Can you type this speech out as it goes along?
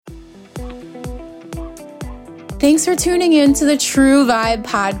Thanks for tuning in to the True Vibe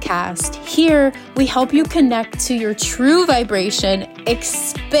podcast. Here, we help you connect to your true vibration,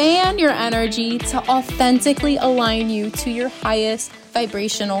 expand your energy to authentically align you to your highest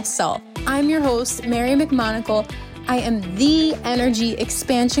vibrational self. I'm your host, Mary McMonagle. I am the energy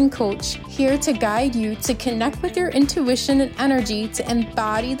expansion coach, here to guide you to connect with your intuition and energy to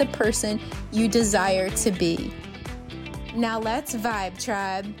embody the person you desire to be. Now let's vibe,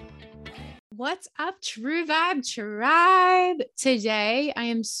 tribe. What's up, True Vibe Tribe? Today, I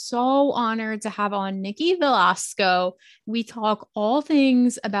am so honored to have on Nikki Velasco. We talk all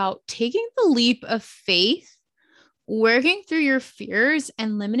things about taking the leap of faith, working through your fears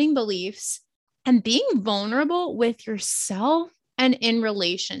and limiting beliefs, and being vulnerable with yourself and in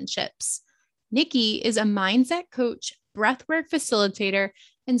relationships. Nikki is a mindset coach, breathwork facilitator,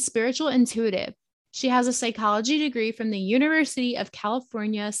 and spiritual intuitive. She has a psychology degree from the University of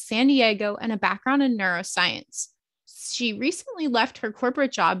California, San Diego, and a background in neuroscience. She recently left her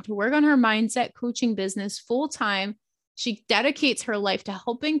corporate job to work on her mindset coaching business full-time. She dedicates her life to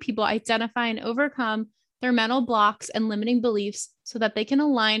helping people identify and overcome their mental blocks and limiting beliefs so that they can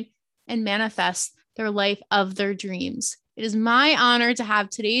align and manifest their life of their dreams. It is my honor to have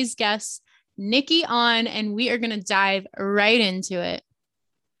today's guest, Nikki, on, and we are going to dive right into it.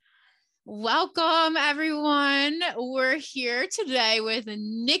 Welcome, everyone. We're here today with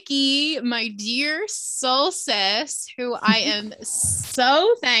Nikki, my dear soul sis, who I am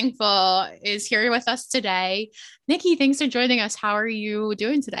so thankful is here with us today. Nikki, thanks for joining us. How are you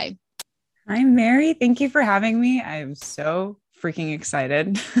doing today? Hi, Mary. Thank you for having me. I'm so freaking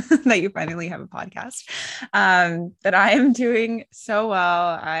excited that you finally have a podcast, that I am doing so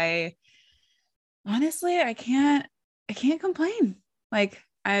well. I can't complain.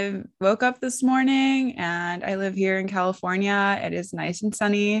 I woke up this morning and I live here in California. It is nice and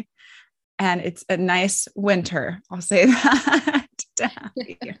sunny and it's a nice winter. I'll say that.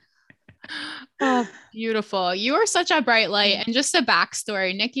 Oh, beautiful. You are such a bright light. And just a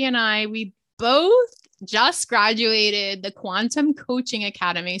backstory, Nikki and I, we both just graduated the Quantum Coaching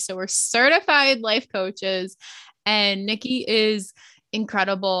Academy. So we're certified life coaches, and Nikki is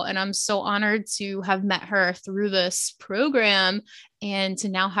incredible. And I'm so honored to have met her through this program and to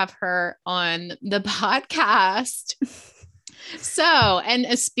now have her on the podcast. So,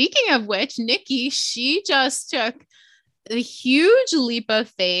 and speaking of which, Nikki, she just took a huge leap of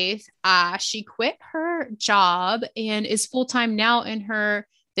faith. She quit her job and is full-time now in her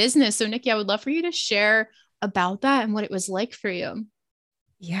business. So Nikki, I would love for you to share about that and what it was like for you.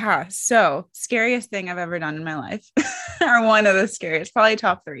 Yeah. So scariest thing I've ever done in my life, or one of the scariest, probably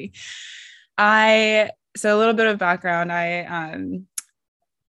top three. So a little bit of background.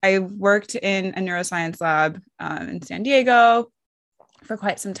 I worked in a neuroscience lab in San Diego for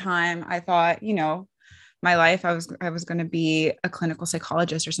quite some time. I thought, my life, I was going to be a clinical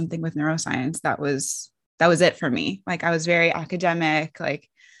psychologist or something with neuroscience. That was it for me. I was very academic,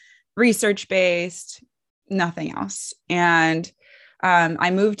 research-based, nothing else. And I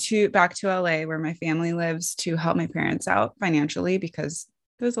moved back to LA where my family lives to help my parents out financially because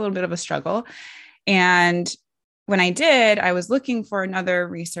it was a little bit of a struggle. And when I did, I was looking for another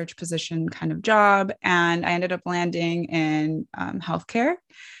research position kind of job, and I ended up landing in healthcare.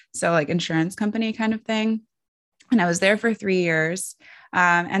 So insurance company kind of thing. And I was there for 3 years.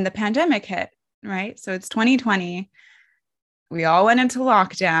 And the pandemic hit, right? So it's 2020. We all went into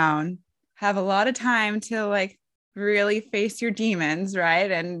lockdown, have a lot of time to really face your demons,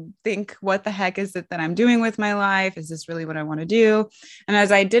 right? And think, what the heck is it that I'm doing with my life? Is this really what I want to do? And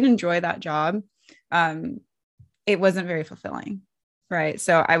as I did enjoy that job, it wasn't very fulfilling, right?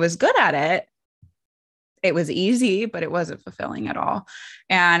 So I was good at it. It was easy, but it wasn't fulfilling at all.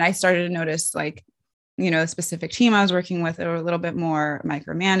 And I started to notice a specific team I was working with, or a little bit more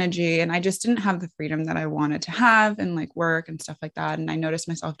micromanaging. And I just didn't have the freedom that I wanted to have and work and stuff like that. And I noticed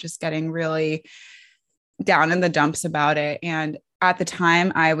myself just getting really down in the dumps about it. And at the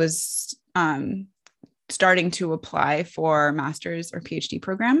time I was starting to apply for master's or PhD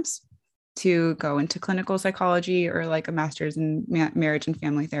programs to go into clinical psychology, or a master's in marriage and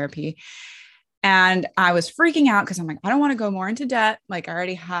family therapy. And I was freaking out because I'm I don't want to go more into debt. I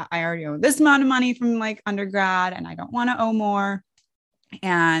already owe this amount of money from undergrad, and I don't want to owe more.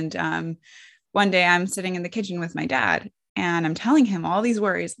 And one day I'm sitting in the kitchen with my dad, and I'm telling him all these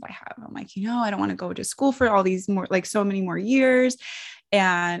worries that I have. I'm I don't want to go to school for all these more, so many more years.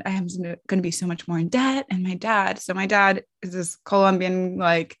 And I am going to be so much more in debt. And my dad is this Colombian,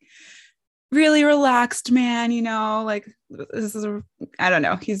 really relaxed man, this is, I don't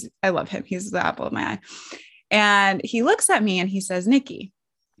know. I love him. He's the apple of my eye. And he looks at me and he says, "Nikki,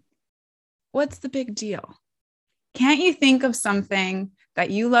 what's the big deal?" can't you think of something that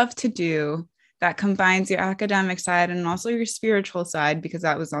you love to do that combines your academic side and also your spiritual side? Because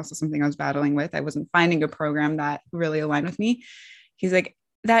that was also something I was battling with. I wasn't finding a program that really aligned with me. He's like,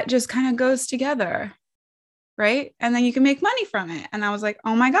 that just kind of goes together. Right. And then you can make money from it. And I was like,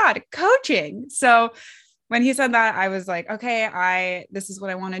 oh my God, coaching. So when he said that, I was like, okay, this is what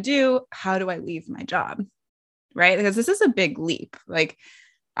I want to do. How do I leave my job? Right. Because this is a big leap. Like,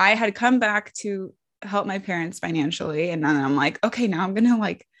 I had come back to help my parents financially. And then I'm like, okay, now I'm going to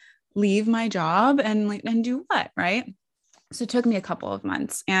like leave my job and do what? Right. So it took me a couple of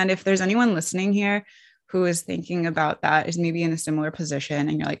months. And if there's anyone listening here who is thinking about that, is maybe in a similar position,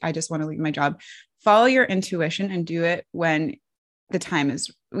 and you're like, I just want to leave my job, follow your intuition and do it when the time is,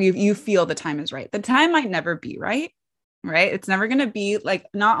 you feel the time is right. The time might never be right. Right. It's never going to be like,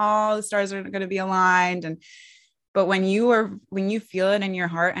 not all the stars are going to be aligned. But when you feel it in your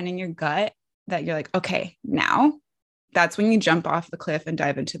heart and in your gut that you're like, okay, now, that's when you jump off the cliff and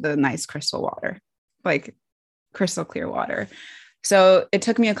dive into the nice crystal water, like crystal clear water. So it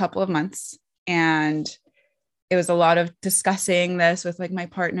took me a couple of months, and it was a lot of discussing this with like my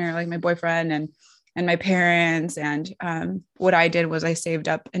partner, like my boyfriend and my parents. And what I did was I saved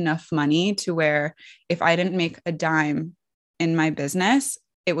up enough money to where if I didn't make a dime in my business,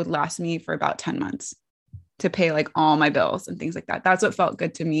 it would last me for about 10 months to pay like all my bills and things like that. That's what felt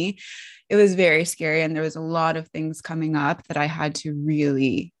good to me. It was very scary. And there was a lot of things coming up that I had to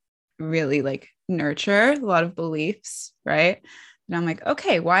really, really like nurture, a lot of beliefs. Right. And I'm like,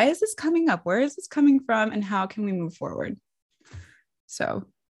 okay, why is this coming up? Where is this coming from? And how can we move forward? So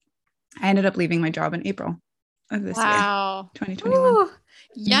I ended up leaving my job in April of this year, 2021. Ooh,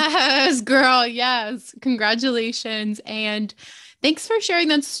 yes, girl. Yes. Congratulations. And thanks for sharing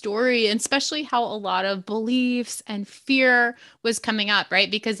that story, and especially how a lot of beliefs and fear was coming up, right?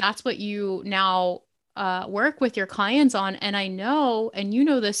 Because that's what you now work with your clients on. And I know, and you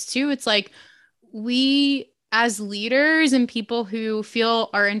know this too, it's like we as leaders and people who feel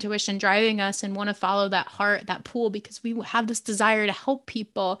our intuition driving us and want to follow that heart, that pull, because we have this desire to help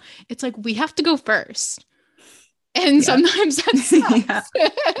people. It's like we have to go first. And Yeah. sometimes that sucks.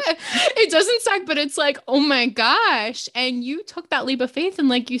 Yeah. It doesn't suck, but it's like, oh my gosh. And you took that leap of faith. And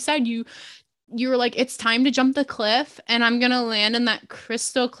like you said, you were like, it's time to jump the cliff and I'm going to land in that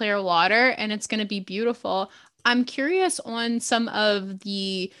crystal clear water and it's going to be beautiful. I'm curious on some of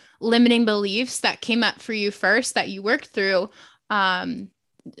the limiting beliefs that came up for you first that you worked through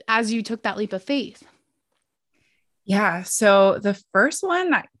as you took that leap of faith. Yeah. So the first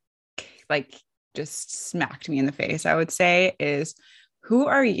one that like just smacked me in the face, I would say, is who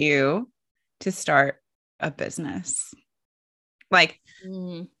are you to start a business? Like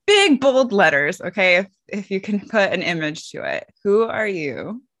big, bold letters. Okay. If you can put an image to it, who are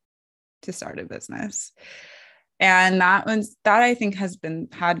you to start a business? And that I think had been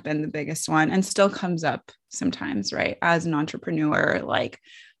the biggest one, and still comes up sometimes, right? As an entrepreneur, like,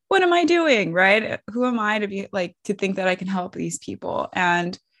 what am I doing? Right? Who am I to be like, to think that I can help these people?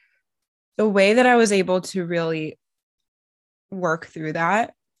 And the way that I was able to really work through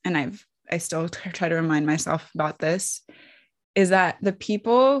that, and I still try to remind myself about this, is that the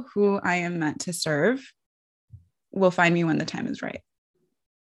people who I am meant to serve will find me when the time is right.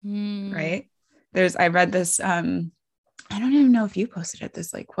 Right. I read this, I don't even know if you posted it,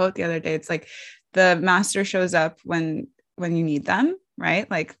 this like quote the other day. It's like the master shows up when you need them,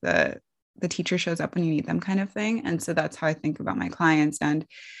 right? Like the teacher shows up when you need them kind of thing. And so that's how I think about my clients. And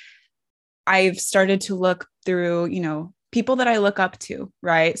I've started to look through, people that I look up to,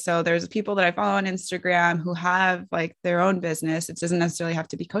 right? So there's people that I follow on Instagram who have like their own business. It doesn't necessarily have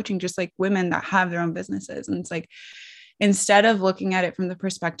to be coaching, just like women that have their own businesses. And it's like, instead of looking at it from the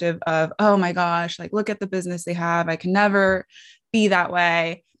perspective of, oh my gosh, like look at the business they have, I can never be that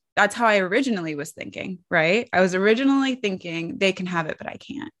way. That's how I originally was thinking, right? I was originally thinking they can have it, but I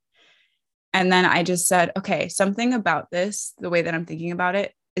can't. And then I just said, okay, something about this, the way that I'm thinking about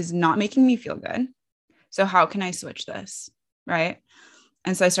it, is not making me feel good. So how can I switch this? Right.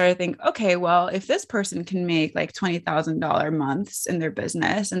 And so I started to think, okay, well, if this person can make like $20,000 months in their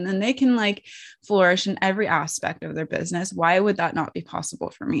business, and then they can like flourish in every aspect of their business, why would that not be possible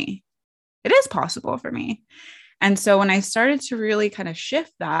for me? It is possible for me. And so when I started to really kind of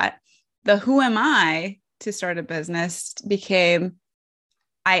shift that, the who am I to start a business became,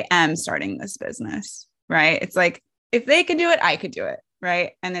 I am starting this business, right? It's like, if they could do it, I could do it,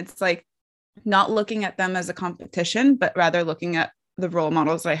 right? And it's like not looking at them as a competition, but rather looking at the role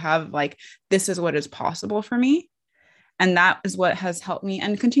models I have, like, this is what is possible for me. And that is what has helped me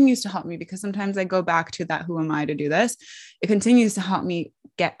and continues to help me, because sometimes I go back to that, who am I to do this? It continues to help me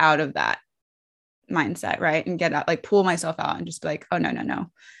get out of that mindset, right? And get out, like pull myself out and just be like, oh, no, no,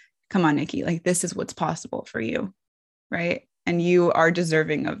 no. Come on, Nikki. Like, this is what's possible for you, right? And you are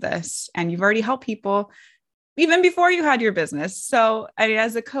deserving of this. And you've already helped people even before you had your business. So I mean,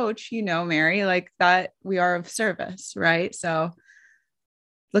 as a coach, you know, Mary, like that we are of service, right? So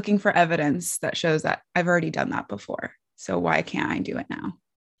looking for evidence that shows that I've already done that before. So why can't I do it now?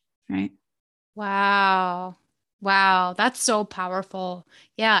 Right. Wow. Wow, that's so powerful.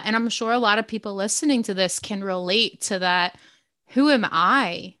 Yeah, and I'm sure a lot of people listening to this can relate to that. Who am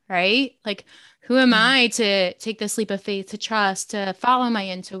I, right? Like, who am Yeah. I to take this leap of faith, to trust, to follow my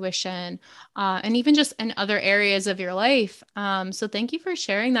intuition, and even just in other areas of your life. So thank you for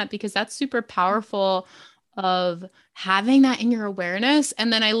sharing that because that's super powerful of having that in your awareness.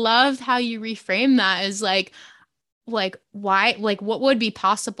 And then I love how you reframe that as like why like what would be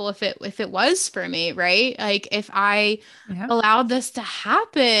possible if it was for me, right? Like if I Yeah. allowed this to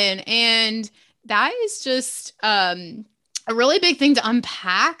happen. And that is just a really big thing to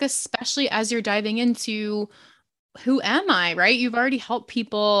unpack, especially as you're diving into who am I, right? You've already helped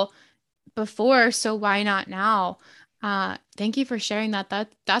people before, so why not now? Thank you for sharing that.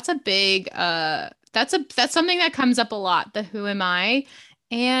 That's a big that's something that comes up a lot, the who am I?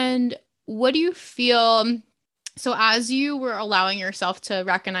 And what do you feel? So as you were allowing yourself to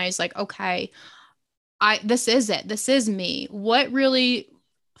recognize like, okay, this is it. This is me. What really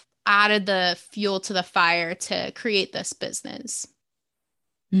added the fuel to the fire to create this business?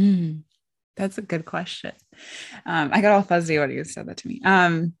 Mm, that's a good question. I got all fuzzy when you said that to me.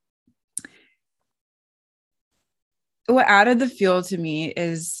 What added the fuel to me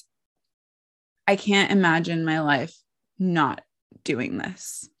is I can't imagine my life not doing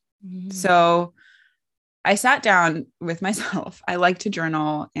this. Mm. So I sat down with myself. I like to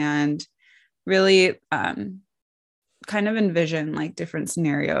journal and really kind of envision like different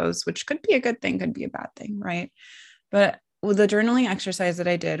scenarios, which could be a good thing, could be a bad thing, right? But the journaling exercise that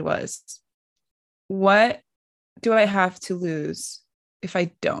I did was, what do I have to lose if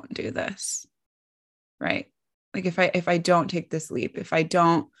I don't do this? Right? Like if I don't take this leap, if I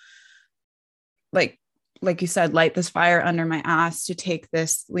don't like like you said, light this fire under my ass to take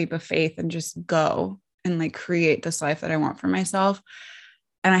this leap of faith and just go and like create this life that I want for myself.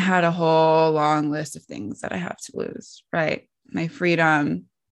 And I had a whole long list of things that I have to lose, right? My freedom,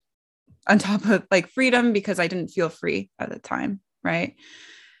 on top of like freedom because I didn't feel free at the time, right?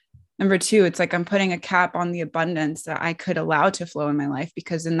 Number two, it's like I'm putting a cap on the abundance that I could allow to flow in my life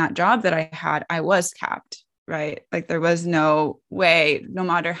because in that job that I had, I was capped, right? Like there was no way, no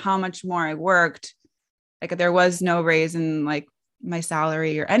matter how much more I worked, like there was no raise in like my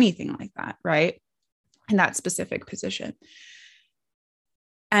salary or anything like that, right? In that specific position.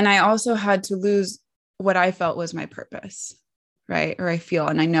 And I also had to lose what I felt was my purpose, right? Or I feel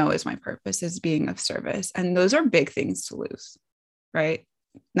and I know is my purpose is being of service. And those are big things to lose, right?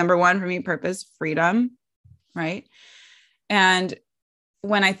 Number one for me, purpose, freedom, right? And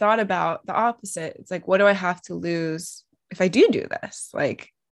when I thought about the opposite, it's like, what do I have to lose if I do this? Like,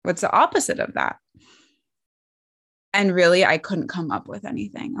 what's the opposite of that? And really, I couldn't come up with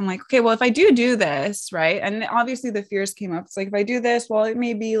anything. I'm like, okay, well, if I do this, right? And obviously the fears came up. It's like, if I do this, well, it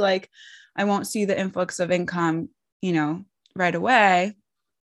may be like, I won't see the influx of income, right away,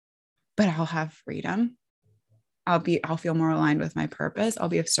 but I'll have freedom. I'll feel more aligned with my purpose. I'll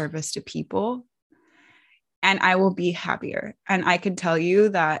be of service to people and I will be happier. And I could tell you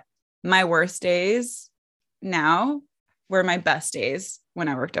that my worst days now were my best days when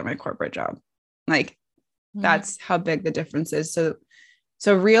I worked at my corporate job. Like, that's how big the difference is. So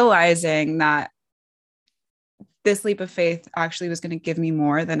realizing that this leap of faith actually was going to give me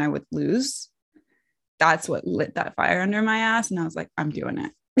more than I would lose. That's what lit that fire under my ass. And I was like, I'm doing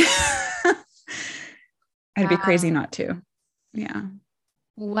it. I'd be crazy not to. Yeah.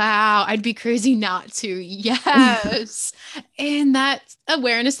 Wow, I'd be crazy not to. Yes. And that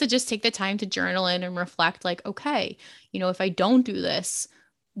awareness to just take the time to journal in and reflect like, okay, if I don't do this,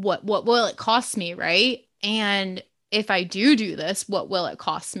 what will it cost me, right? And if I do this, what will it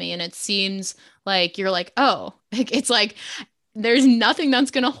cost me? And it seems like you're like, oh, like it's like there's nothing that's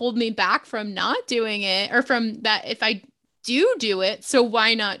going to hold me back from not doing it or from that if I do it, so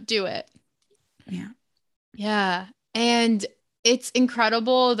why not do it? Yeah. Yeah. And it's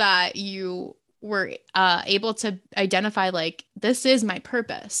incredible that you were able to identify like this is my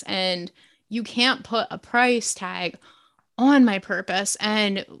purpose and you can't put a price tag on my purpose.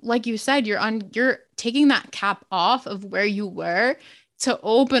 And like you said, you're taking that cap off of where you were to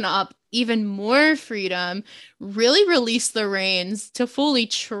open up even more freedom, really release the reins to fully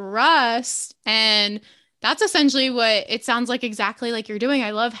trust. And that's essentially what it sounds like exactly like you're doing.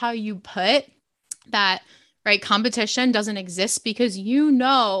 I love how you put that, right, competition doesn't exist because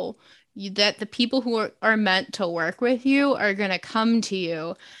that the people who are meant to work with you are going to come to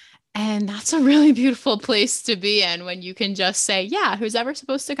you. And that's a really beautiful place to be in when you can just say, yeah, who's ever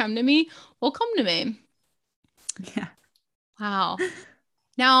supposed to come to me will come to me. Yeah. Wow.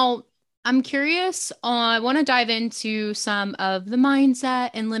 Now, I'm curious. I want to dive into some of the mindset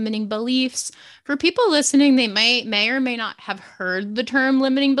and limiting beliefs. For people listening, they may or may not have heard the term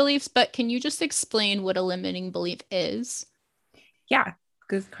limiting beliefs, but can you just explain what a limiting belief is? Yeah.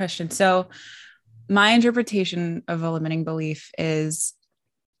 Good question. So, my interpretation of a limiting belief is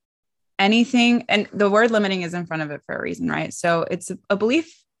anything, and the word limiting is in front of it for a reason, right? So, it's a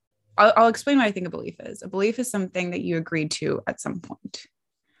belief. I'll explain what I think a belief is. A belief is something that you agreed to at some point,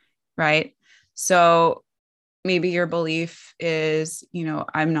 right? So, maybe your belief is,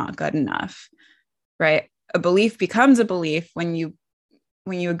 I'm not good enough, right? A belief becomes a belief when you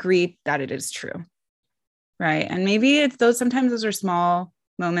agree that it is true, right? And maybe it's those, sometimes those are small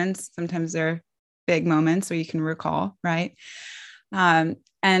moments, sometimes they're big moments so you can recall, right? And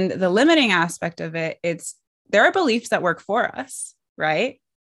the limiting aspect of it, there are beliefs that work for us, right?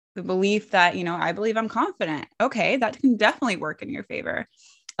 The belief that, I believe I'm confident. Okay, that can definitely work in your favor.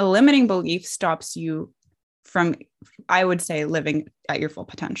 A limiting belief stops you from, I would say, living at your full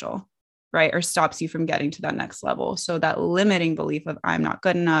potential, right? Or stops you from getting to that next level. So that limiting belief of I'm not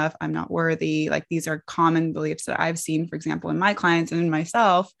good enough, I'm not worthy, like these are common beliefs that I've seen, for example, in my clients and in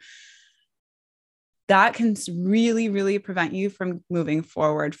myself, that can really, really prevent you from moving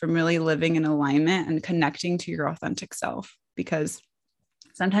forward, from really living in alignment and connecting to your authentic self. Because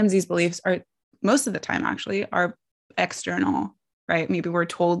sometimes these beliefs are, most of the time actually, are external, right? Maybe we're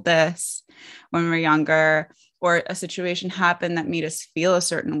told this when we're younger, or a situation happened that made us feel a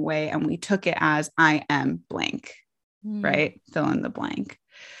certain way, and we took it as I am blank, right? Fill in the blank.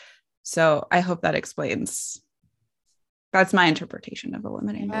 So I hope that explains. That's my interpretation of a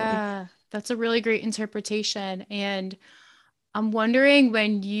limiting belief. Yeah, that's a really great interpretation. And I'm wondering,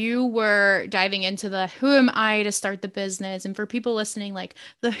 when you were diving into the who am I to start the business, and for people listening, like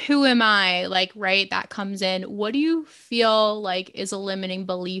the who am I, like, right, that comes in. What do you feel like is a limiting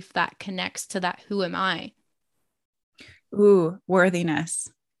belief that connects to that who am I? Ooh, worthiness.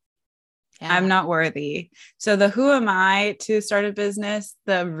 I'm Yeah. not worthy. So the who am I to start a business,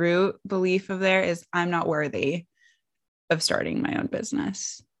 the root belief of there is I'm not worthy of starting my own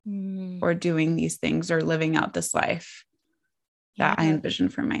business Mm, or doing these things or living out this life that I yeah. envision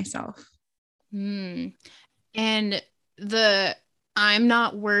for myself. Mm. And the I'm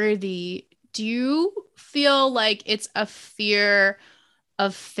not worthy, do you feel like it's a fear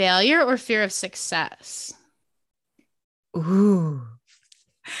of failure or fear of success? Ooh.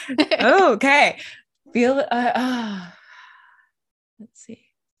 Okay. Feel let's see.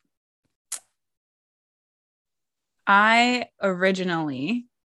 I originally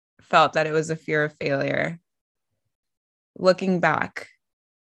felt that it was a fear of failure. Looking back,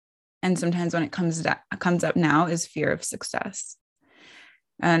 and sometimes when it comes up now, is fear of success.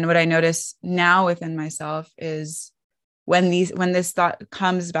 And what I notice now within myself is when this thought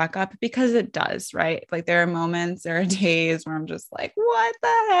comes back up, because it does, right? Like there are days where I'm just like, what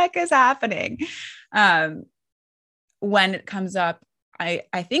the heck is happening? Um, when it comes up, I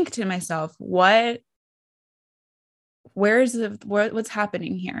think to myself, what's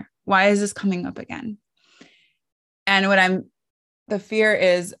happening here? Why is this coming up again? And the fear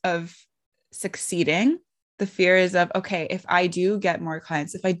is of succeeding. The fear is of, okay, if I do get more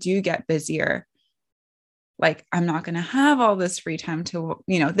clients, if I do get busier, like I'm not going to have all this free time to,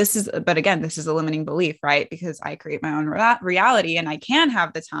 but again, this is a limiting belief, right? Because I create my own reality and I can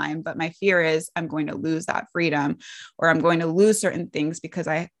have the time, but my fear is I'm going to lose that freedom, or I'm going to lose certain things because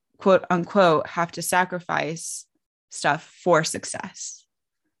I quote unquote have to sacrifice stuff for success.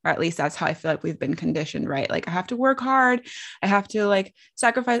 Or at least that's how I feel like we've been conditioned, right? Like I have to work hard. I have to like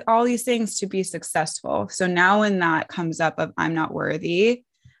sacrifice all these things to be successful. So now when that comes up of I'm not worthy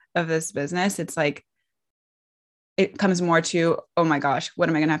of this business, it's like, it comes more to, oh my gosh, what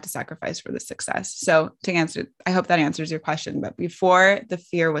am I going to have to sacrifice for this success? So to answer, I hope that answers your question. But before, the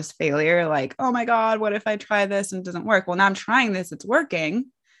fear was failure, like, oh my God, what if I try this and it doesn't work? Well, now I'm trying this, it's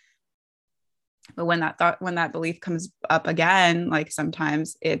working. But when that belief comes up again, like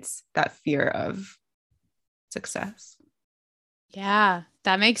sometimes it's that fear of success. Yeah,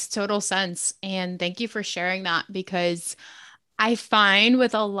 that makes total sense. And thank you for sharing that, because I find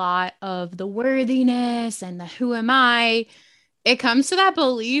with a lot of the worthiness and the who am I, it comes to that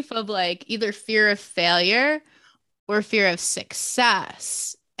belief of like either fear of failure or fear of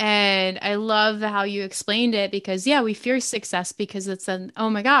success. And I love how you explained it because, yeah, we fear success because it's oh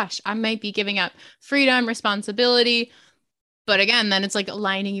my gosh, I might be giving up freedom, responsibility. But again, then it's like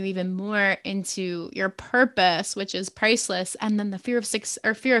aligning you even more into your purpose, which is priceless. And then the fear of success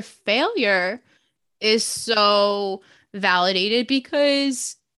or fear of failure is so validated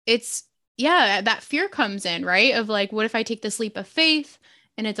because it's, yeah, that fear comes in, right? Of like, what if I take this leap of faith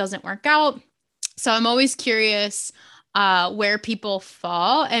and it doesn't work out? So I'm always curious where people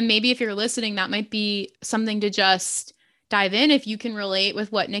fall. And maybe if you're listening, that might be something to just dive in if you can relate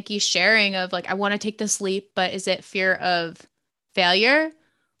with what Nikki's sharing of like, I want to take this leap, but is it fear of failure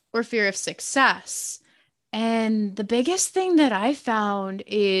or fear of success? And the biggest thing that I found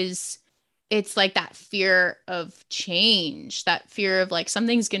is it's like that fear of change, that fear of like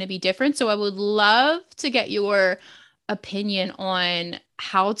something's going to be different. So I would love to get your opinion on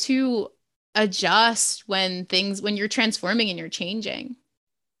how to adjust when you're transforming and you're changing.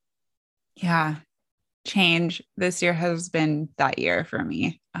 Yeah. Change this year has been that year for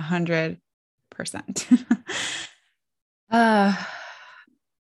me, 100%. uh,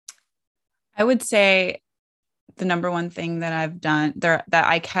 I would say the number one thing that I've done there that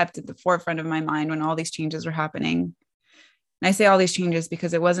I kept at the forefront of my mind when all these changes were happening. And I say all these changes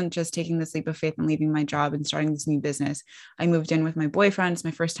because it wasn't just taking this leap of faith and leaving my job and starting this new business. I moved in with my boyfriend. It's my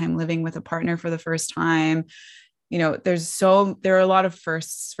first time living with a partner for the first time. There are a lot of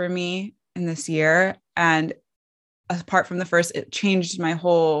firsts for me in this year. And apart from the first, it changed my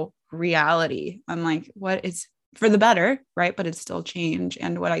whole reality. I'm like, what is for the better, right? But it's still change.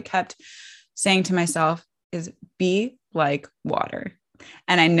 And what I kept saying to myself is be like water.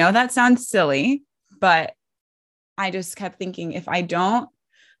 And I know that sounds silly, but I just kept thinking to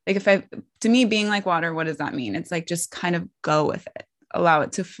me, being like water, what does that mean? It's like, just kind of go with it, allow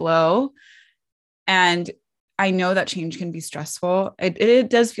it to flow. And I know that change can be stressful. It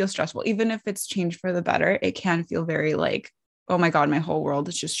does feel stressful, even if it's change for the better. It can feel very like, oh my God, my whole world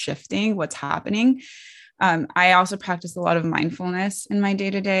is just shifting. What's happening? I also practice a lot of mindfulness in my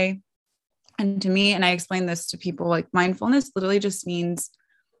day to day. And to me, and I explain this to people, like mindfulness literally just means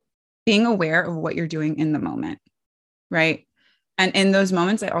being aware of what you're doing in the moment, right? And in those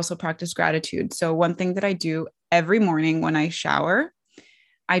moments, I also practice gratitude. So one thing that I do every morning when I shower,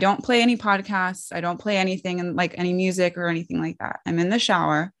 I don't play any podcasts. I don't play anything and like any music or anything like that. I'm in the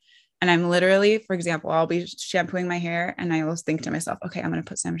shower and I'm literally, for example, I'll be shampooing my hair and I will think to myself, okay, I'm going to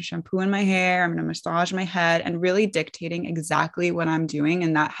put some shampoo in my hair. I'm going to massage my head and really dictating exactly what I'm doing.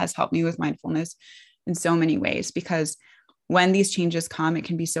 And that has helped me with mindfulness in so many ways, because when these changes come, it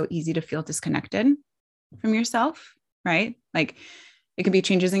can be so easy to feel disconnected from yourself, right? Like it could be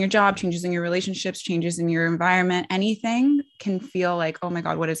changes in your job, changes in your relationships, changes in your environment. Anything can feel like, oh my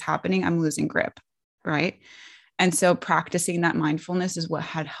God, what is happening? I'm losing grip, right? And so practicing that mindfulness is what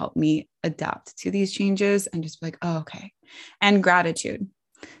had helped me adapt to these changes and just be like, oh, okay. And gratitude.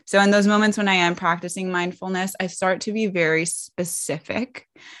 So in those moments when I am practicing mindfulness, I start to be very specific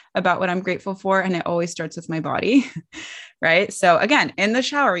about what I'm grateful for. And it always starts with my body, right? So again, in the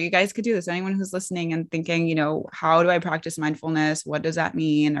shower, you guys could do this. Anyone who's listening and thinking, how do I practice mindfulness? What does that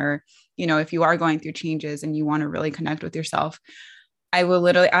mean? Or, if you are going through changes and you want to really connect with yourself, I will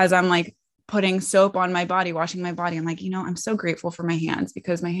literally, as I'm like putting soap on my body, washing my body, I'm like, I'm so grateful for my hands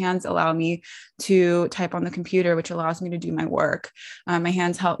because my hands allow me to type on the computer, which allows me to do my work. My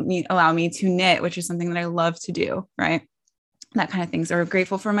hands allow me to knit, which is something that I love to do, right? That kind of things. Are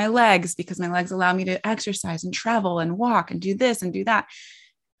grateful for my legs because my legs allow me to exercise and travel and walk and do this and do that.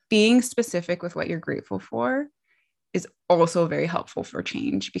 Being specific with what you're grateful for is also very helpful for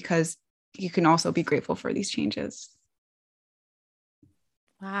change, because you can also be grateful for these changes.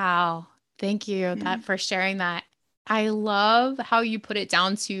 Wow. Thank you for sharing that. I love how you put it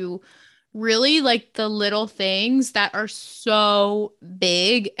down to really like the little things that are so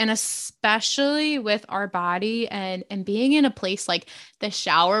big, and especially with our body and being in a place like the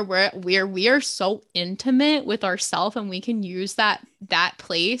shower where we are so intimate with ourselves, and we can use that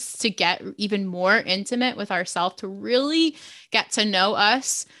place to get even more intimate with ourselves, to really get to know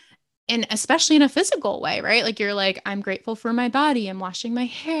us, and especially in a physical way, right? Like you're like, I'm grateful for my body. I'm washing my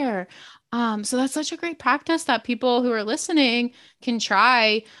hair. So that's such a great practice that people who are listening can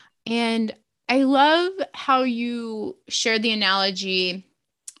try. And I love how you shared the analogy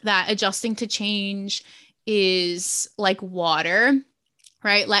that adjusting to change is like water,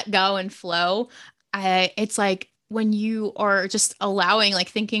 right? Let go and flow. It's like when you are just allowing, like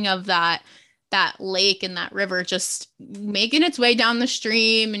thinking of that lake and that river just making its way down the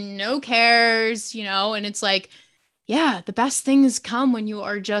stream and no cares, and it's like, yeah, the best things come when you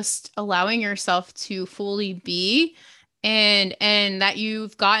are just allowing yourself to fully be. and that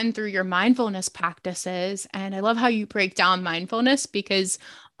you've gotten through your mindfulness practices. And I love how you break down mindfulness, because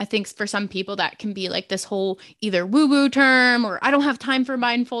I think for some people that can be like this whole either woo-woo term or I don't have time for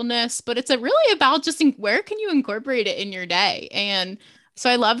mindfulness, but it's really about just where can you incorporate it in your day. And so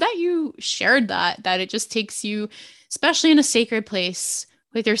I love that you shared that it just takes you, especially in a sacred place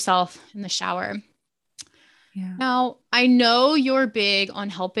with yourself in the shower. Yeah. Now, I know you're big on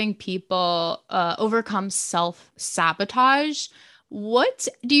helping people overcome self-sabotage. What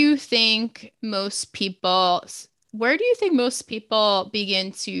do you think most people, where do you think most people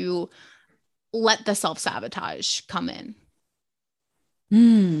begin to let the self-sabotage come in?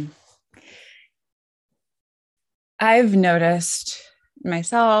 Hmm. I've noticed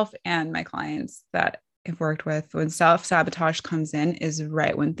myself and my clients that I've worked with, when self-sabotage comes in is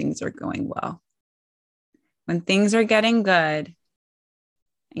right when things are going well. When things are getting good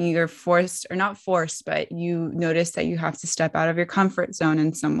and you're forced, or not forced, but you notice that you have to step out of your comfort zone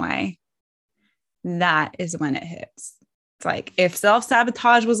in some way, that is when it hits. It's like if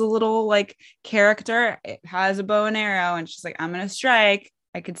self-sabotage was a little like character, it has a bow and arrow and she's like, I'm going to strike.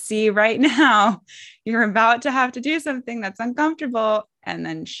 I could see right now you're about to have to do something that's uncomfortable, and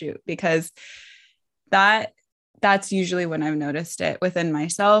then shoot, because that that's usually when I've noticed it within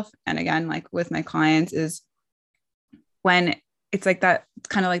myself. And again, like with my clients, is when it's like that,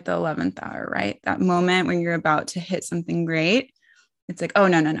 kind of like the 11th hour, right? That moment when you're about to hit something great. It's like, oh,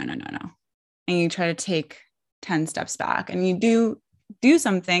 no, no, no, no, no, no. And you try to take 10 steps back and you do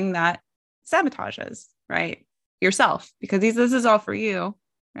something that sabotages, right? Yourself, because this is all for you,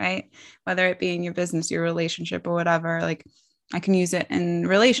 right? Whether it be in your business, your relationship, or whatever. Like I can use it in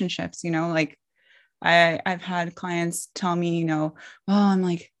relationships, like I've had clients tell me, oh, I'm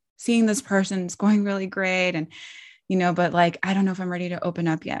like seeing this person, it's going really great. And, but like, I don't know if I'm ready to open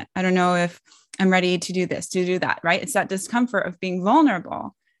up yet. I don't know if I'm ready to do this, to do that. Right. It's that discomfort of being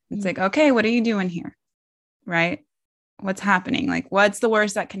vulnerable. It's like, okay, what are you doing here? Right. What's happening? Like, what's the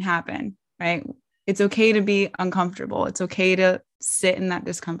worst that can happen? Right. It's okay to be uncomfortable. It's okay to sit in that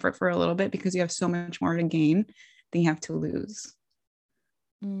discomfort for a little bit, because you have so much more to gain than you have to lose.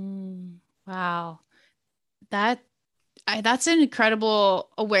 Wow. That that's an incredible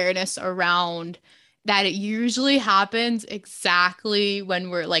awareness around that. It usually happens exactly when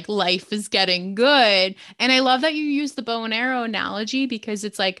we're like life is getting good. And I love that you use the bow and arrow analogy, because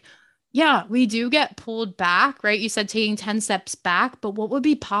it's like, yeah, we do get pulled back, right? You said taking 10 steps back, but what would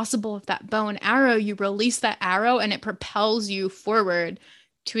be possible if that bow and arrow, you release that arrow and it propels you forward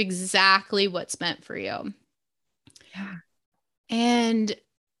to exactly what's meant for you? Yeah. And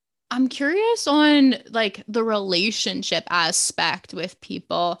I'm curious on like the relationship aspect with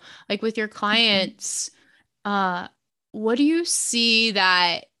people, like with your clients. Uh, what do you see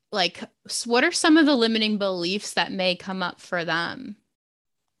that like what are some of the limiting beliefs that may come up for them?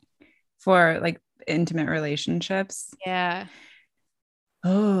 For like intimate relationships. Yeah.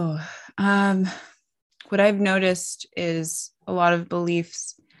 Oh, what I've noticed is a lot of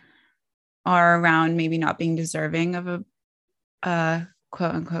beliefs are around maybe not being deserving of a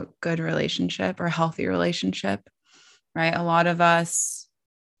quote unquote good relationship or healthy relationship, right? A lot of us,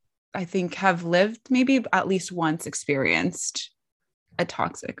 I think, have lived, maybe at least once experienced a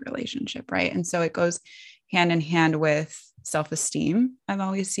toxic relationship, right? And so it goes hand in hand with self-esteem. I've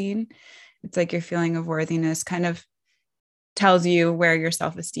always seen it's like your feeling of worthiness kind of tells you where your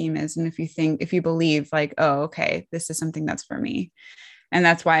self-esteem is. And if you believe like, oh, okay, this is something that's for me. And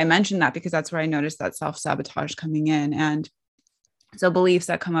that's why I mentioned that, because that's where I noticed that self-sabotage coming in. And so beliefs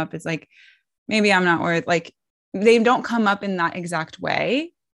that come up is like, maybe I'm not worth, like, they don't come up in that exact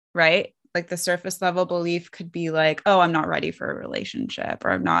way, right? Like the surface level belief could be like, oh, I'm not ready for a relationship,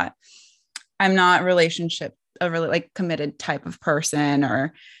 or I'm not relationship, a really like committed type of person,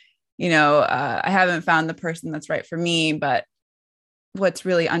 or, I haven't found the person that's right for me. But what's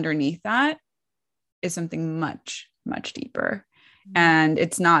really underneath that is something much, much deeper. And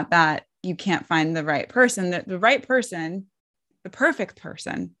it's not that you can't find the right person, that the right person, the perfect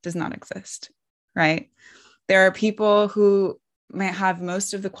person does not exist, right? There are people who might have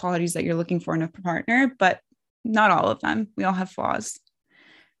most of the qualities that you're looking for in a partner, but not all of them. We all have flaws,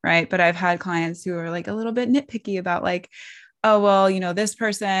 right? But I've had clients who are like a little bit nitpicky about like, oh, well, this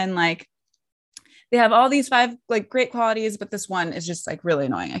person, like, they have all these 5 like great qualities, but this one is just like really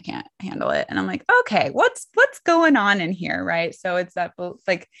annoying. I can't handle it. And I'm like, okay, what's going on in here, right? So it's that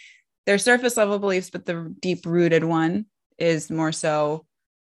like their surface level beliefs, but the deep rooted one is more so,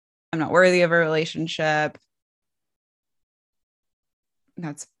 I'm not worthy of a relationship.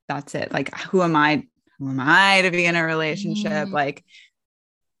 That's it. Like, who am I? Who am I to be in a relationship? Mm. Like,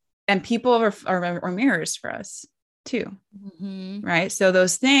 and people are mirrors for us, too. Mm-hmm. Right. So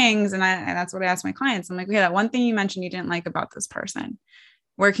those things, and that's what I ask my clients. I'm like, okay, that one thing you mentioned you didn't like about this person,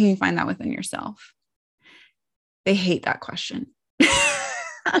 where can you find that within yourself? They hate that question.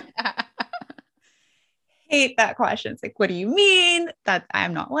 Hate that question. It's like, what do you mean that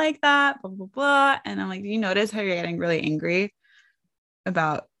I'm not like that? Blah, blah, blah. And I'm like, do you notice how you're getting really angry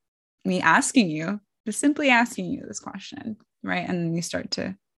about me asking you, just simply asking you this question? Right. And then you start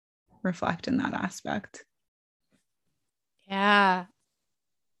to reflect in that aspect. Yeah.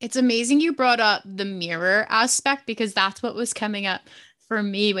 It's amazing you brought up the mirror aspect because that's what was coming up for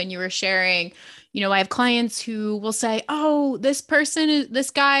me when you were sharing. I have clients who will say, "Oh, this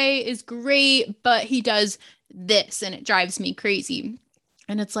guy is great, but he does this and it drives me crazy."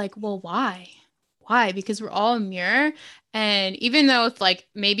 And it's like, "Well, why? Why?" Because we're all a mirror. And even though it's like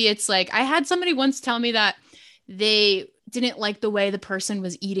maybe it's like I had somebody once tell me that they didn't like the way the person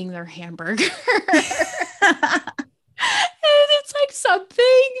was eating their hamburger. And it's like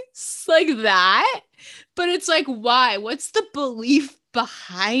something like that. But it's like, why? What's the belief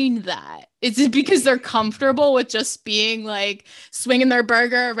behind that? Is it because they're comfortable with just being like swinging their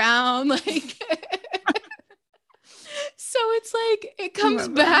burger around? Like, so it's like, it comes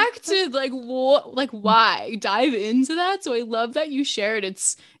back to like, what, like, why? Dive into that. So I love that you shared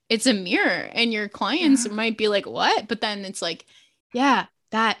it's a mirror and your clients might be like, what? But then it's like, yeah,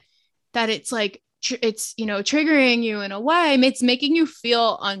 that it's like, it's, triggering you in a way. It's making you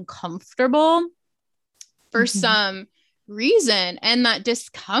feel uncomfortable for some reason. And that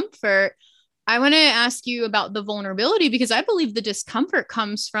discomfort, I want to ask you about the vulnerability because I believe the discomfort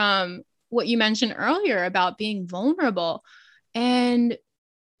comes from what you mentioned earlier about being vulnerable. And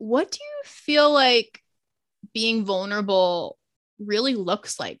what do you feel like being vulnerable really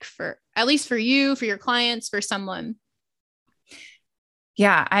looks like for, at least for you, for your clients, for someone?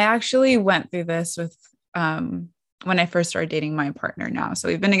 Yeah, I actually went through this with when I first started dating my partner now. So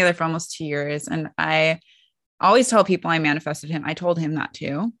we've been together for almost 2 years, and I always tell people I manifested him. I told him that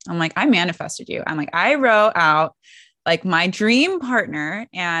too. I'm like, I manifested you. I'm like, I wrote out like my dream partner.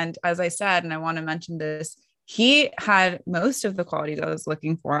 And as I said, and I want to mention this, he had most of the qualities I was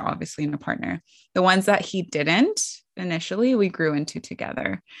looking for, obviously, in a partner. The ones that he didn't initially, we grew into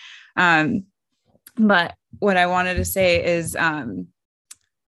together. But what I wanted to say is,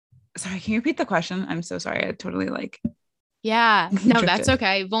 sorry, can you repeat the question? I'm so sorry. I totally Yeah, no, that's drifted.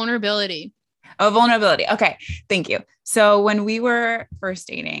 okay. Vulnerability. Oh, vulnerability. Okay. Thank you. So when we were first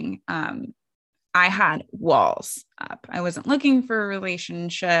dating, I had walls up. I wasn't looking for a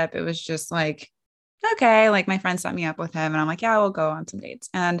relationship. It was just like, okay, like my friend set me up with him and I'm like, yeah, we'll go on some dates.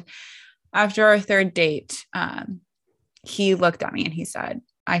 And after our third date, he looked at me and he said,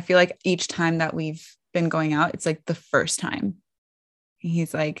 I feel like each time that we've been going out, it's like the first time.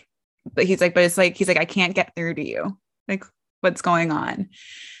 He's like, but it's like, he's like, I can't get through to you. Like, what's going on?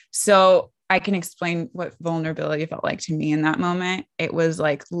 So I can explain what vulnerability felt like to me in that moment. It was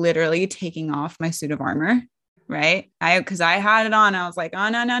like literally taking off my suit of armor, right? Because I had it on. I was like, oh,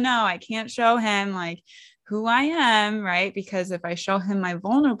 no, no, no. I can't show him like who I am, right? Because if I show him my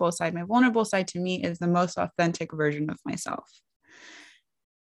vulnerable side to me is the most authentic version of myself.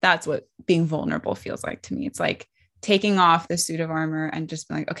 That's what being vulnerable feels like to me. It's like taking off the suit of armor and just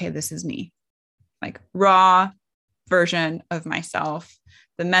being like, okay, this is me, like raw version of myself,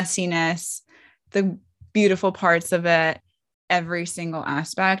 the messiness, the beautiful parts of it, every single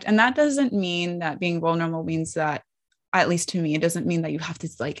aspect. And that doesn't mean that being vulnerable means that, at least to me, it doesn't mean that you have to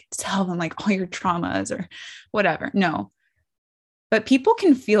like tell them like all your traumas or whatever. No, but people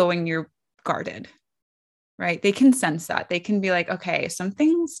can feel when you're guarded, right? They can sense that. They can be like, okay,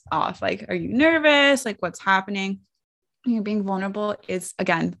 something's off. Like, are you nervous? Like, what's happening? When you're being vulnerable is,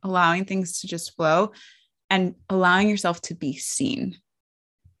 again, allowing things to just flow and allowing yourself to be seen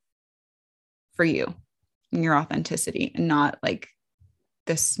for you and your authenticity, and not like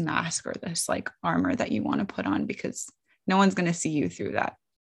this mask or this like armor that you want to put on, because no one's going to see you through that,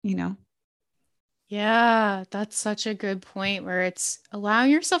 you know? Yeah, that's such a good point where it's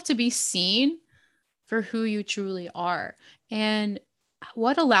allowing yourself to be seen for who you truly are. And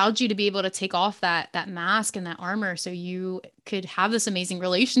what allowed you to be able to take off that mask and that armor so you could have this amazing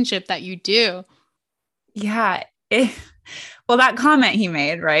relationship that you do? Yeah. Well, that comment he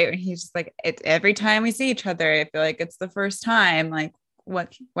made, right? He's just like, every time we see each other, I feel like it's the first time, like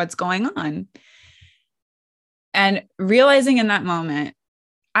what's going on? And realizing in that moment,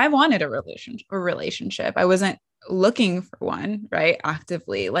 I wanted a relationship. I wasn't looking for one, right?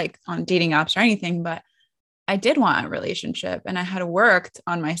 Actively, like on dating apps or anything, but I did want a relationship. And I had worked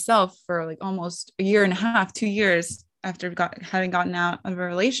on myself for like almost a year and a half, 2 years after having gotten out of a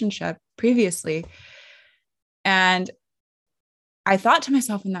relationship previously. And I thought to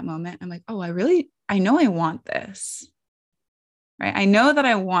myself in that moment, I'm like, oh, I know I want this, right? I know that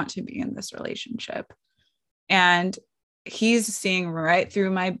I want to be in this relationship. And he's seeing right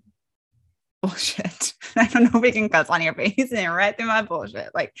through my bullshit. I don't know if we can cuss on here, but he's seeing right through my bullshit.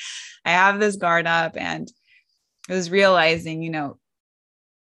 Like, I have this guard up, and I was realizing,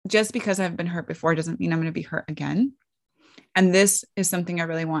 just because I've been hurt before doesn't mean I'm going to be hurt again. And this is something I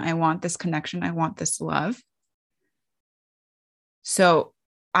really want. I want this connection. I want this love. So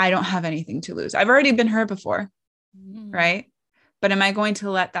I don't have anything to lose. I've already been hurt before, right? But am I going to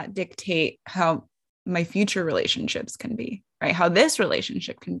let that dictate how my future relationships can be, right? How this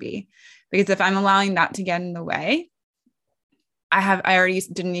relationship can be? Because if I'm allowing that to get in the way, I already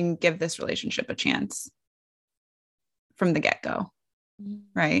didn't even give this relationship a chance from the get-go,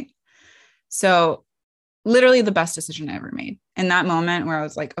 right? So literally the best decision I ever made in that moment, where I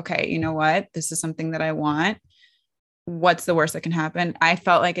was like, okay, you know what? This is something that I want. What's the worst that can happen? I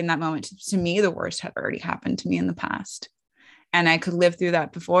felt like in that moment, to me, the worst had already happened to me in the past. And I could live through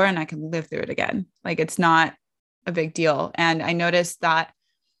that before, and I could live through it again. Like, it's not a big deal. And I noticed that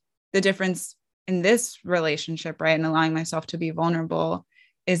the difference in this relationship, right, and allowing myself to be vulnerable,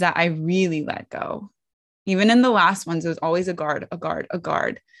 is that I really let go. Even in the last ones, it was always a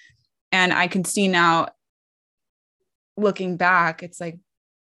guard. And I can see now, looking back, it's like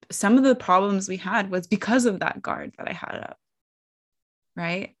some of the problems we had was because of that guard that I had up,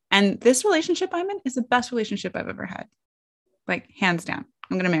 right? And this relationship I'm in is the best relationship I've ever had. Like, hands down,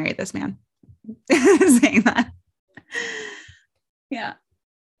 I'm going to marry this man. Saying that. Yeah.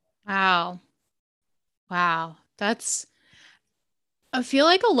 Wow. I feel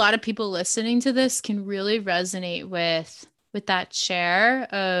like a lot of people listening to this can really resonate with that share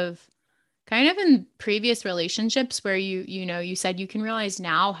of kind of in previous relationships where you said you can realize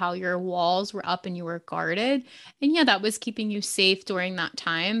now how your walls were up and you were guarded. And yeah, that was keeping you safe during that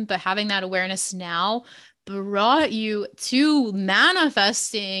time. But having that awareness now brought you to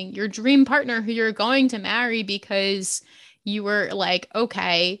manifesting your dream partner who you're going to marry, because you were like,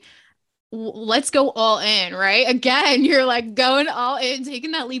 okay, let's go all in, right? Again, you're like going all in,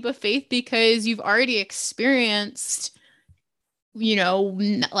 taking that leap of faith because you've already experienced,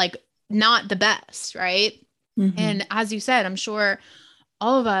 like not the best, right? Mm-hmm. And as you said, I'm sure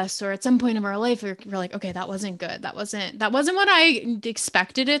all of us, or at some point of our life, we're like, okay, that wasn't good. That wasn't what I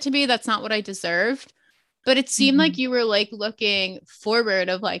expected it to be. That's not what I deserved. But it seemed like you were like looking forward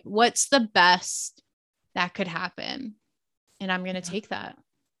of like, what's the best that could happen? And I'm going to take that.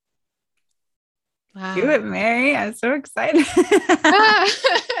 Wow. Do it, Mary. I'm so excited.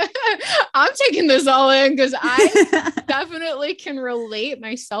 I'm taking this all in because I definitely can relate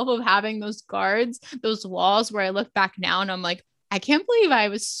myself of having those guards, those walls where I look back now and I'm like, I can't believe I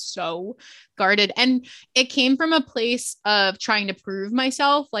was so guarded. And it came from a place of trying to prove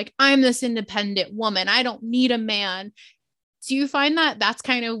myself. Like, I'm this independent woman. I don't need a man. Do you find that that's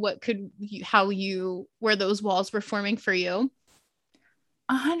kind of what where those walls were forming for you?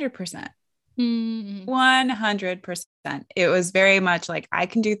 100%. 100%. It was very much like, I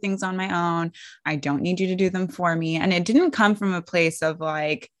can do things on my own. I don't need you to do them for me. And it didn't come from a place of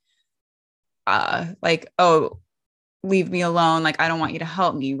like, oh, leave me alone. Like, I don't want you to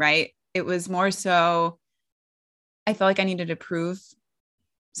help me. Right. It was more so, I felt like I needed to prove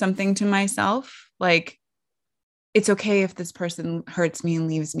something to myself. Like, it's okay if this person hurts me and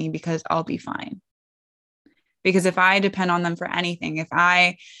leaves me, because I'll be fine. Because if I depend on them for anything, if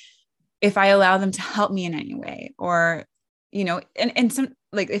I allow them to help me in any way, or, and some,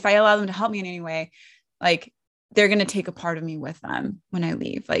 like, if I allow them to help me in any way, like, they're going to take a part of me with them when I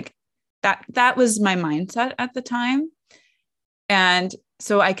leave. Like, that was my mindset at the time. And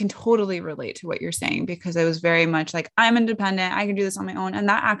so I can totally relate to what you're saying, because I was very much like, I'm independent. I can do this on my own. And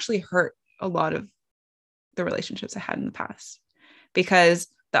that actually hurt a lot of the relationships I had in the past, because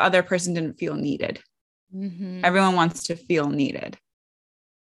the other person didn't feel needed. Everyone wants to feel needed.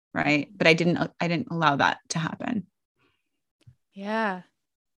 Right. But I didn't allow that to happen. Yeah.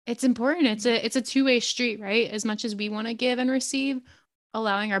 It's important. It's a two-way street, right? As much as we want to give and receive,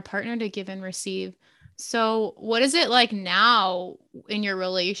 allowing our partner to give and receive. So what is it like now in your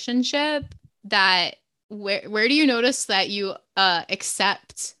relationship that where do you notice that you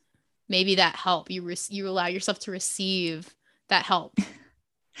accept maybe that help? You allow yourself to receive that help?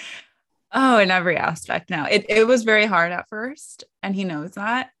 Oh, in every aspect now. It was very hard at first, and he knows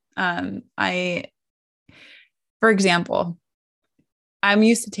that. For example, I'm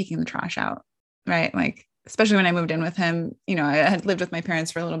used to taking the trash out, right? Like, especially when I moved in with him, I had lived with my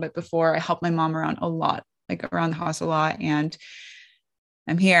parents for a little bit before. I helped my mom around a lot, like around the house a lot. And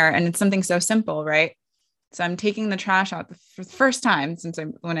I'm here, and it's something so simple, right? So I'm taking the trash out for the first time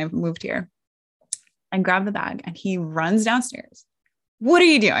when I moved here. I grab the bag and he runs downstairs. What are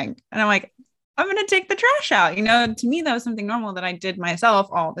you doing? And I'm like, I'm going to take the trash out. You know, to me, that was something normal that I did myself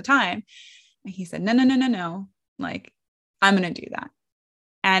all the time. And he said, no. Like, I'm going to do that.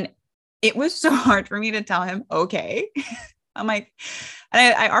 And it was so hard for me to tell him, okay. I'm like,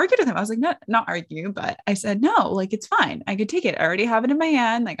 and I argued with him. I was like, no, not argue, but I said, no, like, it's fine. I could take it. I already have it in my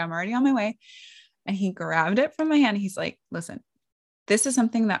hand. Like, I'm already on my way. And he grabbed it from my hand. He's like, listen, this is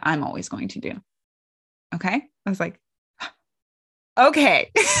something that I'm always going to do. Okay. I was like,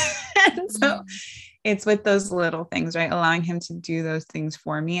 okay. And so it's with those little things, right? Allowing him to do those things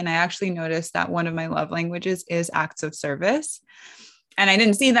for me. And I actually noticed that one of my love languages is acts of service. And I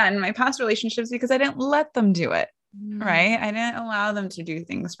didn't see that in my past relationships because I didn't let them do it. Right. I didn't allow them to do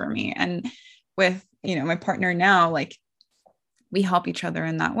things for me. And with, you know, my partner now, like we help each other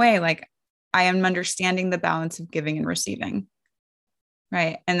in that way. Like I am understanding the balance of giving and receiving.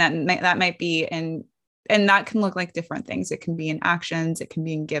 Right. And that might be and that can look like different things. It can be in actions, it can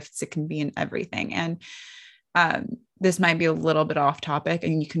be in gifts, it can be in everything. And this might be a little bit off topic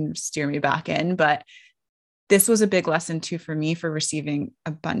and you can steer me back in, but this was a big lesson too for me for receiving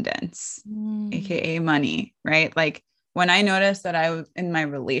abundance, AKA money, right? Like when I noticed that I was in my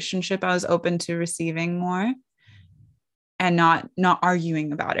relationship, I was open to receiving more and not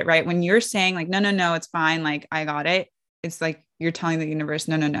arguing about it, right? When you're saying like, no, it's fine. Like I got it. It's like, you're telling the universe,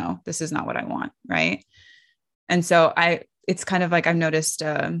 no, this is not what I want. Right. And so it's kind of like I've noticed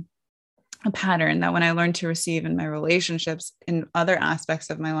a pattern that when I learned to receive in my relationships in other aspects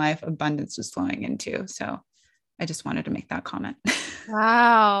of my life, abundance was flowing into. So I just wanted to make that comment.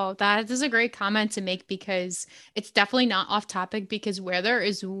 Wow. That is a great comment to make because it's definitely not off topic because where there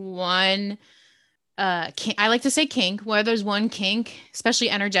is one, I like to say kink, where there's one kink,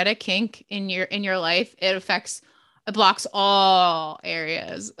 especially energetic kink in your life, it blocks all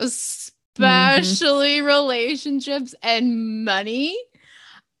areas, especially relationships and money.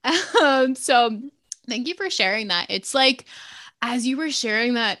 So thank you for sharing that. It's like, as you were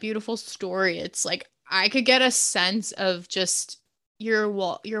sharing that beautiful story, it's like, I could get a sense of just your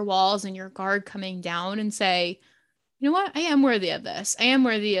walls and your guard coming down and say, you know what? I am worthy of this. I am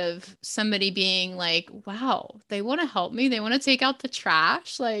worthy of somebody being like, wow, they want to help me. They want to take out the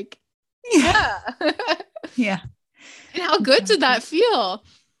trash. Like, yeah. Yeah. And how good did that feel?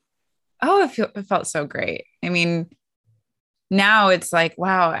 Oh, it felt so great. I mean, now it's like,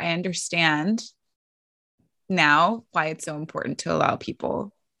 wow, I understand now why it's so important to allow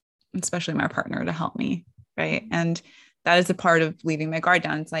people, especially my partner, to help me. Right. And that is a part of leaving my guard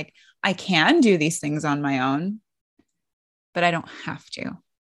down. It's like, I can do these things on my own, but I don't have to.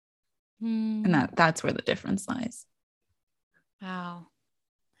 And that's where the difference lies. Wow.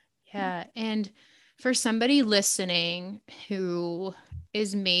 Yeah. And for somebody listening who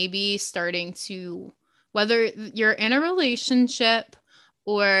is maybe starting to, whether you're in a relationship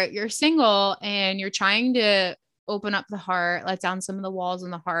or you're single and you're trying to open up the heart, let down some of the walls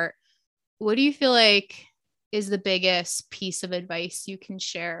in the heart, what do you feel like is the biggest piece of advice you can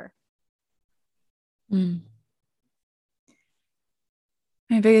share? My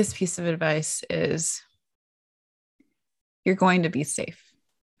biggest piece of advice is you're going to be safe.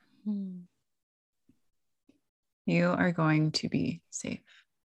 You are going to be safe.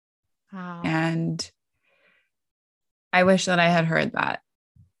 Wow. And I wish that I had heard that,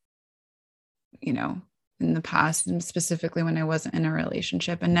 you know, in the past, and specifically when I wasn't in a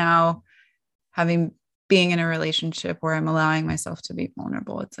relationship. And now being in a relationship where I'm allowing myself to be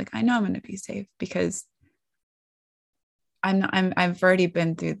vulnerable, it's like, I know I'm going to be safe because I've already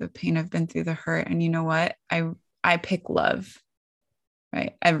been through the pain. I've been through the hurt. And you know what? I pick love,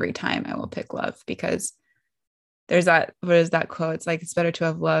 right? Every time I will pick love because there's what is that quote? It's like, it's better to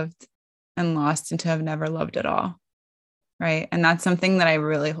have loved and lost than to have never loved at all. Right. And that's something that I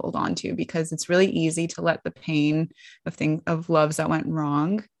really hold on to because it's really easy to let the pain of loves that went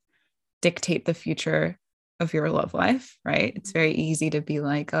wrong dictate the future of your love life. Right. It's very easy to be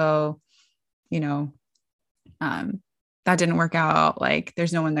like, oh, you know, that didn't work out. Like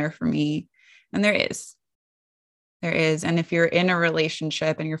there's no one there for me. And there is. And if you're in a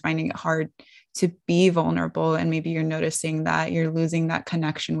relationship and you're finding it hard to be vulnerable, and maybe you're noticing that you're losing that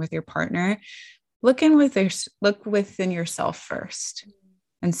connection with your partner, look within yourself first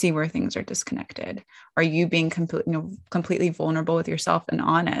and see where things are disconnected. Are you being completely vulnerable with yourself and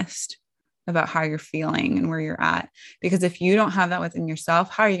honest about how you're feeling and where you're at? Because if you don't have that within yourself,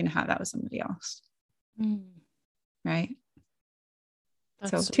 how are you going to have that with somebody else? Right.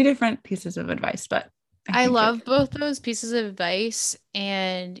 So two different pieces of advice, but I I think it. love both those pieces of advice.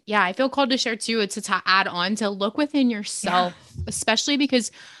 And yeah, I feel called to share too, to add on to look within Yeah. yourself, especially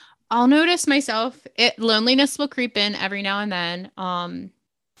because I'll notice myself, loneliness will creep in every now and then.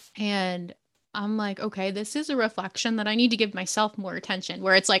 And I'm like, okay, this is a reflection that I need to give myself more attention.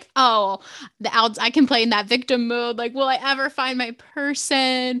 Where it's like, oh, I can play in that victim mode. Like, will I ever find my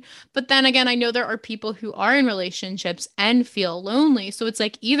person? But then again, I know there are people who are in relationships and feel lonely. So it's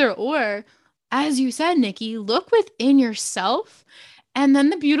like either or. As you said, Nikki, look within yourself. And then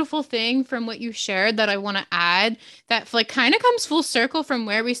the beautiful thing from what you shared that I want to add that like kind of comes full circle from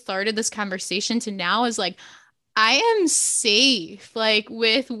where we started this conversation to now is like I am safe. Like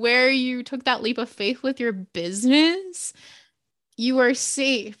with where you took that leap of faith with your business, you are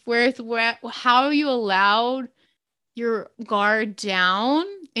safe. How you allowed your guard down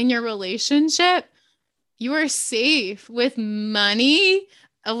in your relationship, you are safe with money.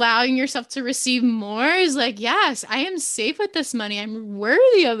 Allowing yourself to receive more is like, yes, I am safe with this money. I'm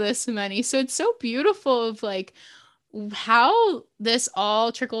worthy of this money. So it's so beautiful of like how this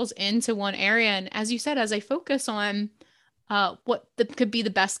all trickles into one area. And as you said, as I focus on could be the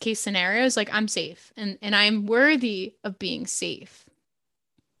best case scenarios, like I'm safe and I'm worthy of being safe.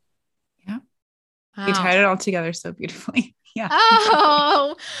 Yeah. You Wow. tied it all together so beautifully. Yeah, exactly.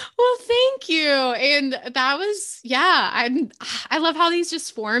 Oh, well, thank you. And that was, yeah, I love how these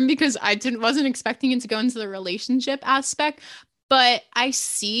just form because wasn't expecting it to go into the relationship aspect, but I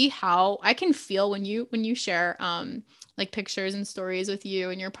see how I can feel when you share like pictures and stories with you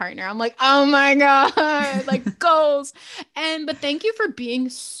and your partner. I'm like, "Oh my God, like goals." But thank you for being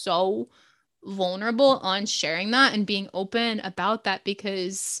so vulnerable on sharing that and being open about that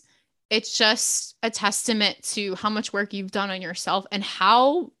because it's just a testament to how much work you've done on yourself and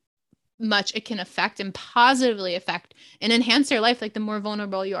how much it can affect and positively affect and enhance your life like the more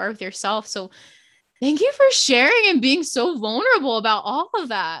vulnerable you are with yourself. So thank you for sharing and being so vulnerable about all of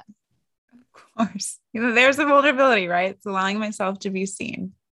that. Of course. There's a vulnerability, right? It's allowing myself to be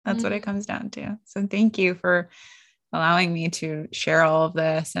seen. That's what it Mm. comes down to. So thank you for allowing me to share all of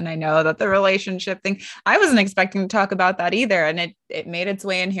this. And I know that the relationship thing, I wasn't expecting to talk about that either. And it made its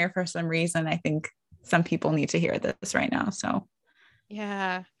way in here for some reason. I think some people need to hear this right now. So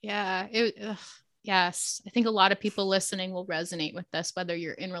Yeah, yeah. Yes, I think a lot of people listening will resonate with this, whether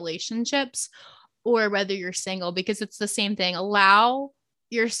you're in relationships or whether you're single, because it's the same thing. Allow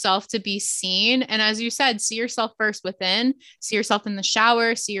yourself to be seen. And as you said, see yourself first within, see yourself in the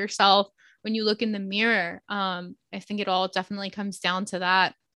shower, see yourself when you look in the mirror. I think it all definitely comes down to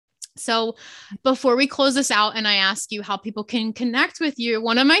that. So before we close this out and I ask you how people can connect with you,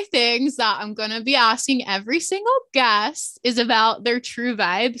 one of my things that I'm going to be asking every single guest is about their true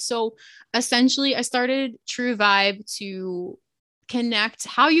vibe. So essentially, I started True Vibe to connect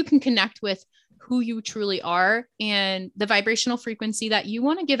how you can connect with who you truly are and the vibrational frequency that you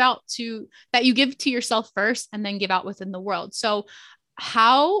want to give out to that you give to yourself first and then give out within the world. So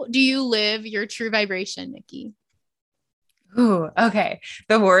how do you live your true vibration, Nikki? ooh, okay.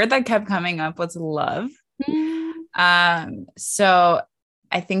 The word that kept coming up was love. Mm. So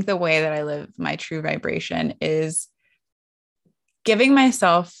I think the way that I live my true vibration is giving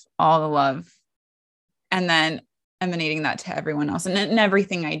myself all the love and then emanating that to everyone else and in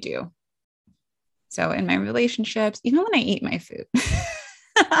everything I do. So in my relationships, even when I eat my food,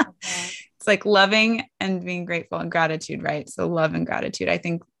 it's like loving and being grateful and gratitude, right? So love and gratitude. I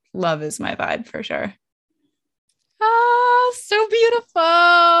think love is my vibe for sure. Oh, so beautiful.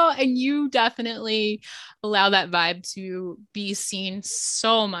 And you definitely allow that vibe to be seen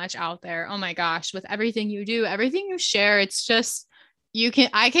so much out there. Oh my gosh, with everything you do, everything you share, it's just,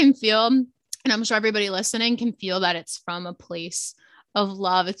 I can feel, and I'm sure everybody listening can feel that it's from a place of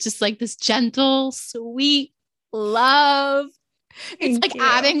love. It's just like this gentle, sweet love. It's like Thank you.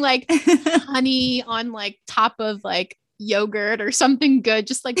 adding like honey on like top of like yogurt or something good,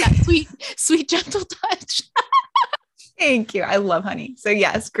 just like that sweet, sweet, gentle touch. Thank you. I love honey. So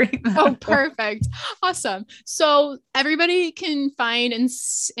yes, great Oh, metaphor. perfect. Awesome. So everybody can find and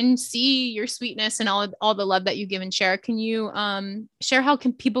see your sweetness and all the love that you give and share. Can you share how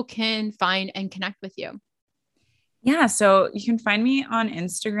can people can find and connect with you? Yeah. So you can find me on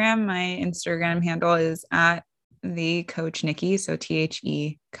Instagram. My Instagram handle is at the coach Nikki. So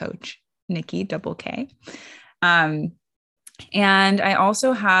THE coach Nikki double K. Um, and I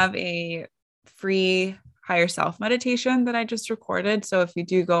also have a free higher self meditation that I just recorded. So if you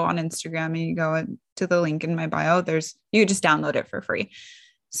do go on Instagram and you go to the link in my bio, you just download it for free.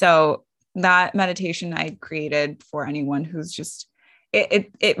 So that meditation I created for anyone who's just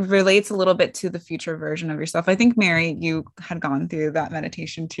it relates a little bit to the future version of yourself. I think Mary, you had gone through that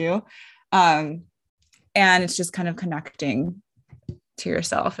meditation too. And it's just kind of connecting to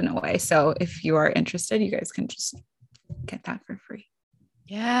yourself in a way. So if you are interested, you guys can just get that for free.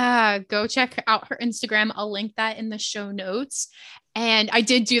 Yeah, go check out her Instagram. I'll link that in the show notes. And I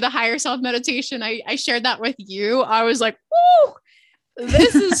did do the higher self meditation. I shared that with you. I was like, whoo,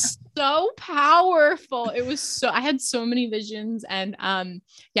 this is so powerful. I had so many visions, and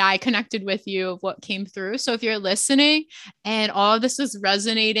yeah, I connected with you of what came through. So if you're listening and all of this is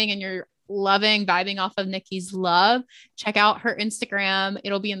resonating and you're loving, vibing off of Nikki's love, check out her Instagram.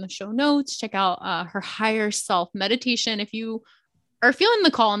 It'll be in the show notes. Check out her higher self meditation. If you are feeling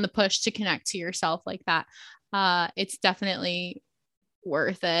the call and the push to connect to yourself like that, it's definitely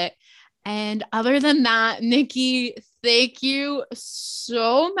worth it. And other than that, Nikki, thank you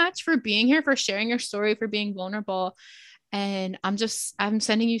so much for being here, for sharing your story, for being vulnerable. And I'm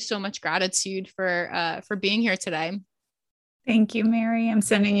sending you so much gratitude for being here today. Thank you, Mary. I'm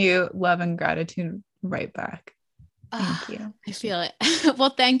sending you love and gratitude right back. Thank you. I feel it.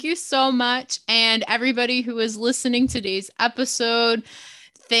 Well, thank you so much. And everybody who is listening to today's episode,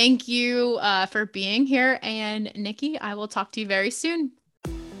 thank you for being here. And Nikki, I will talk to you very soon.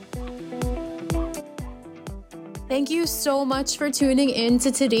 Thank you so much for tuning in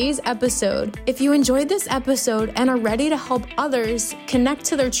to today's episode. If you enjoyed this episode and are ready to help others connect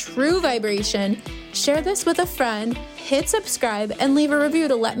to their true vibration, share this with a friend, hit subscribe, and leave a review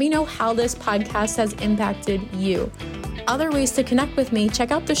to let me know how this podcast has impacted you. Other ways to connect with me,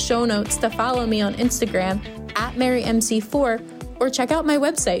 check out the show notes to follow me on Instagram @MaryMC4, or check out my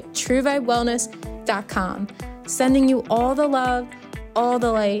website, truevibewellness.com. Sending you all the love, all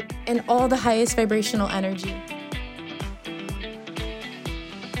the light, and all the highest vibrational energy.